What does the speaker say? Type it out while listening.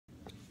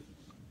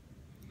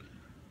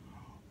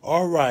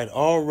All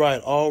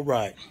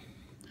right.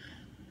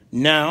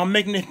 Now, I'm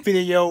making this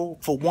video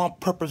for one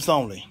purpose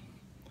only.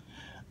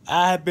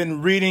 I have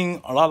been reading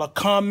a lot of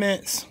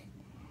comments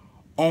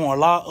on a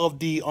lot of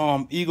the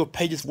Eagle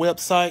Pages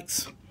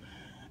websites,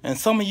 and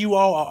some of you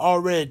all are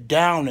already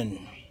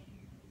downing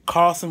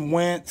Carson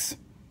Wentz,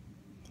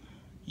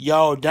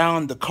 y'all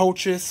down the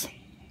coaches,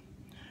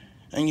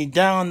 and you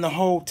down the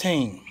whole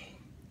team.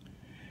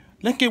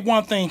 Let's get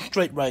one thing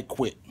straight right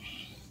quick.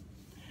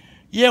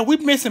 Yeah, we're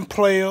missing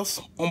players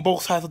on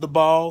both sides of the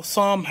ball.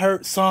 Some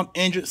hurt, some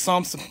injured,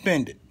 some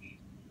suspended.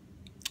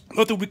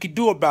 Nothing we can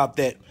do about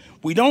that.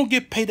 We don't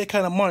get paid that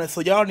kind of money,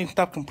 so y'all need to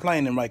stop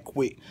complaining right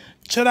quick.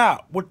 Chill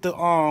out with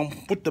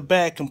the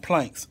bad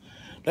complaints.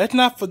 Let's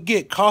not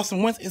forget,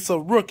 Carson Wentz is a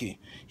rookie.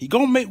 He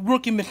gonna make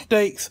rookie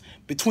mistakes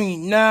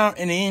between now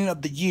and the end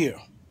of the year.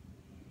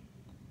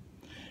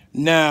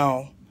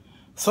 Now,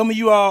 some of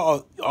you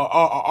all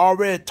are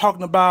already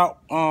talking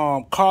about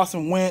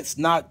Carson Wentz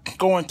not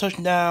scoring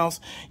touchdowns.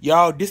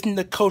 Y'all dissing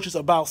the coaches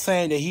about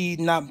saying that he's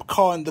not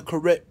calling the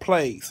correct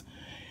plays.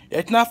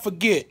 Let's not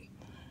forget,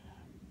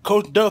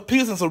 Coach Doug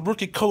Peterson's a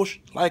rookie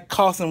coach like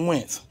Carson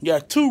Wentz. You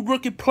got two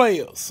rookie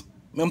players.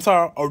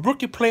 A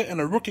rookie player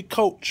and a rookie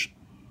coach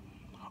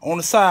on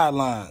the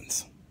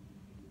sidelines.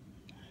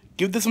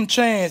 Give them some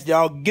chance,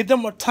 y'all. Give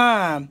them a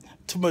time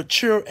to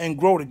mature and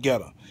grow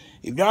together.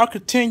 If y'all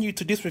continue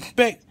to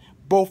disrespect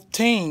both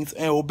teams,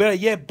 or better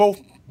yet,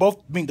 both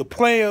being the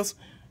players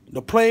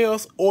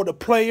or the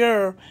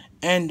player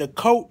and the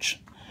coach,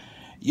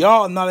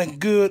 y'all are not as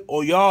good,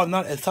 or y'all are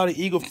not as solid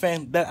Eagle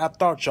fans that I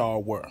thought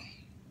y'all were.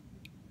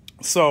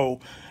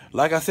 So,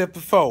 like I said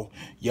before,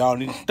 y'all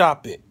need to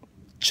stop it.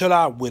 Chill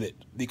out with it,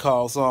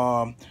 because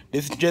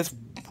this is just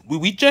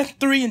we just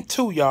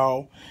 3-2,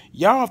 y'all.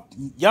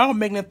 Y'all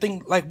making it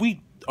think like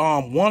we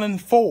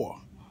 1-4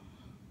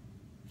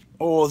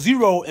 or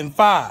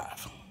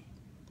 0-5.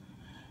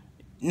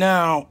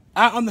 Now,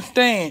 I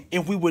understand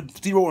if we were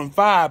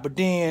 0-5, but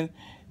then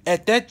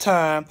at that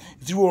time,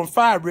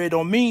 0-5 really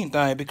don't mean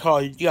anything,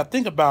 because you gotta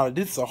think about it.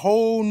 This is a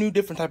whole new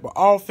different type of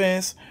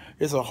offense.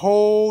 There's a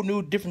whole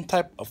new different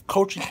type of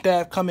coaching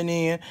staff coming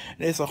in.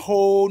 There's a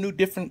whole new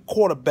different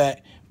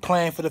quarterback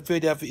playing for the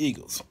Philadelphia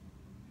Eagles.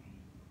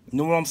 You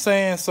know what I'm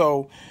saying?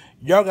 So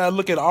y'all gotta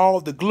look at all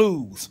the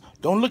glues.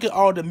 Don't look at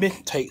all the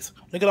mistakes.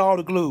 Look at all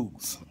the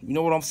glues. You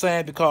know what I'm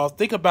saying? Because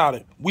think about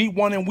it. Week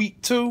 1 and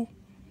week 2.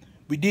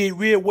 We did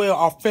real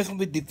well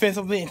offensively,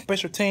 defensively, and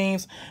special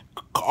teams.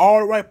 All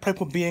the right plays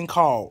were being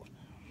called.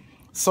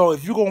 So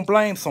if you're going to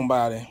blame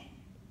somebody,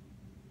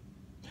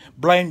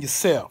 blame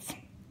yourself.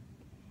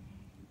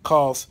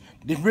 Because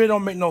it really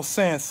don't make no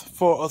sense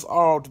for us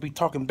all to be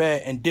talking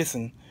bad and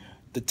dissing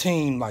the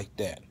team like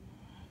that.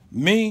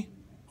 Me,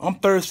 I'm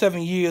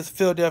 37 years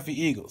Philadelphia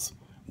Eagles.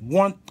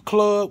 One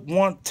club,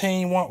 one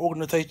team, one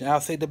organization.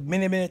 I've said that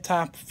many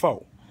times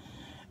before.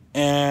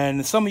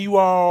 And some of you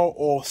all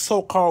are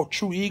so-called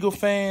true Eagle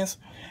fans,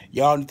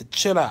 y'all need to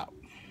chill out.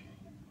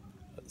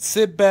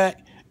 Sit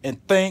back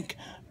and think,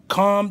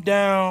 calm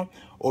down,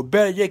 or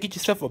better yet, get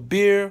yourself a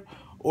beer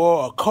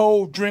or a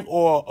cold drink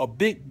or a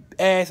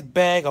big-ass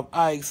bag of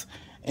ice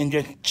and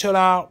just chill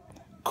out,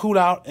 cool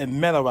out, and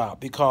mellow out,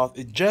 because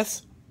it's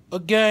just a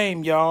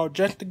game, y'all.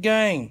 Just a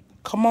game.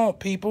 Come on,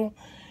 people.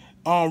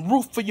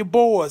 Root for your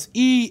boys.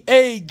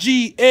 E-A-G-L-E-S,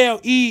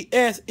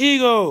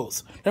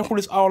 Eagles. That's what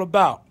it's all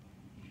about.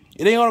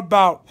 It ain't all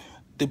about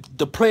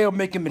the player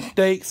making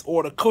mistakes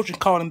or the coach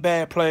calling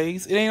bad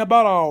plays. It ain't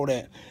about all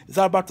that. It's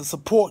all about the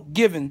support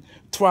given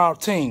to our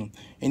team.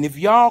 And if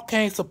y'all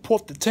can't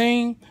support the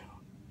team,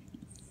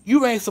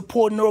 you ain't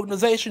supporting the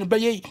organization,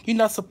 but you're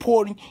not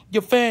supporting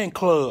your fan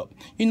club.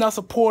 You're not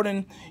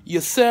supporting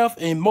yourself,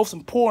 and most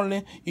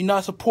importantly, you're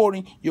not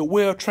supporting your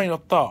well-trained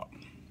of thought.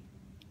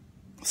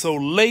 So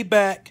lay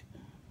back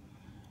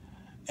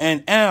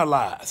and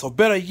analyze, or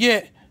better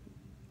yet,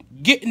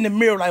 get in the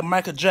mirror like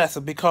Michael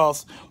Jackson,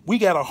 because we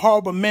got a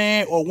horrible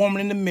man or woman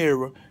in the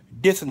mirror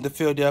dissing the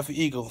Philadelphia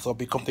Eagles, or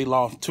because they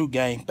lost 2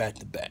 games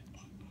back-to-back.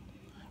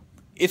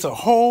 It's a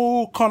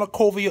whole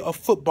Kanacovia of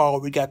football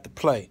we got to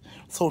play.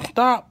 So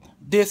stop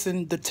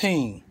dissing the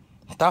team.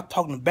 Stop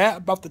talking bad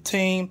about the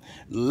team.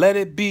 Let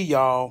it be,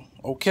 y'all.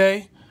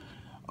 Okay?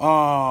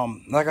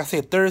 Like I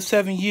said,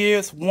 37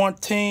 years, one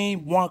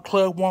team, one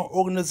club, one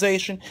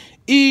organization.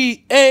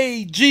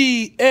 E-A-G-L-E-S,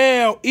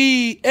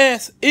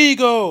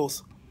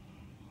 Eagles.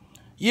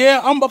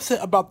 Yeah, I'm upset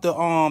about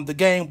the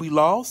game we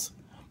lost,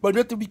 but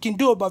nothing we can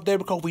do about that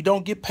because we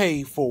don't get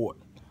paid for it.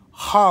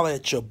 Holla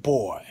at your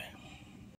boy.